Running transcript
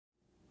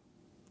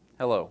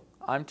Hello,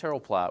 I'm Terrel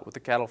Platt with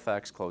the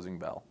CattleFax Closing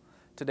Bell.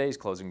 Today's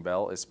Closing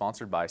Bell is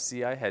sponsored by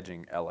CI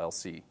Hedging,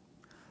 LLC.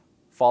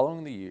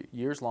 Following the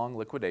years-long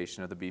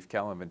liquidation of the beef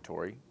cow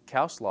inventory,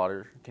 cow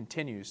slaughter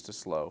continues to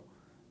slow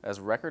as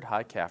record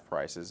high calf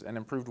prices and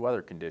improved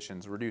weather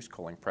conditions reduce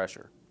culling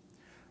pressure.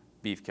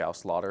 Beef cow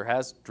slaughter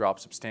has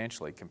dropped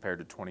substantially compared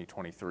to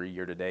 2023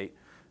 year-to-date,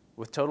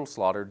 with total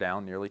slaughter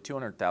down nearly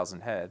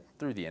 200,000 head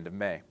through the end of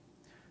May.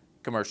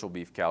 Commercial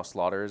beef cow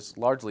slaughter has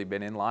largely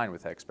been in line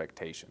with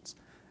expectations,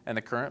 and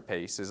the current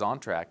pace is on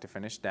track to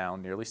finish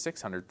down nearly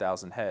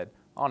 600,000 head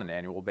on an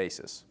annual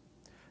basis.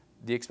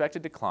 The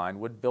expected decline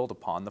would build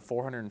upon the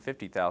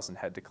 450,000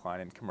 head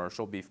decline in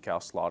commercial beef cow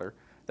slaughter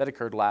that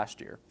occurred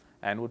last year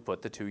and would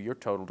put the two-year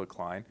total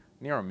decline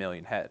near 1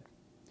 million head.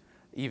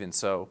 Even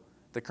so,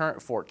 the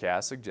current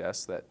forecast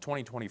suggests that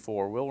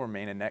 2024 will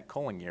remain a net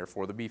culling year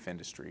for the beef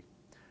industry.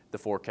 The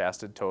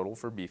forecasted total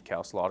for beef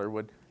cow slaughter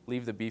would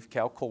leave the beef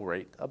cow cull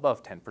rate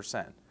above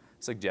 10%,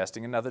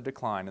 suggesting another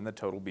decline in the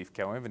total beef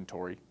cow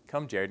inventory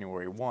come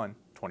January 1,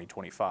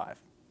 2025.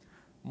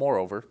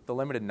 Moreover, the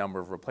limited number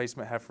of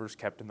replacement heifers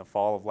kept in the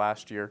fall of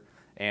last year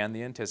and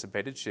the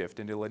anticipated shift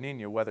into La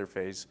Niña weather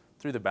phase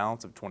through the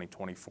balance of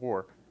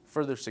 2024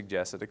 further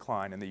suggests a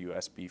decline in the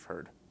U.S. beef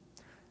herd.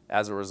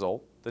 As a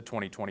result, the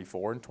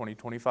 2024 and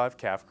 2025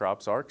 calf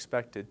crops are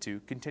expected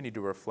to continue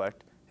to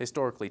reflect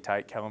historically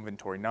tight cow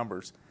inventory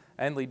numbers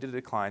and lead to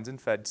declines in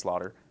fed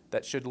slaughter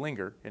that should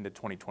linger into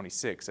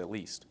 2026 at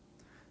least.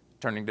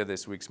 Turning to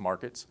this week's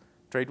markets,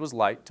 trade was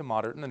light to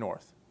moderate in the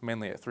north,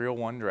 mainly at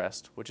 301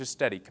 dressed, which is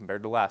steady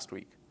compared to last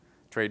week.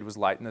 Trade was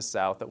light in the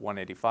south at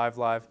 185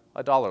 live,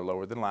 $1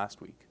 lower than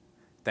last week.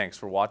 Thanks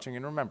for watching,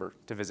 and remember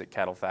to visit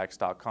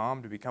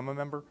CattleFax.com to become a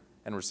member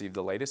and receive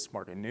the latest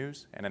market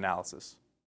news and analysis.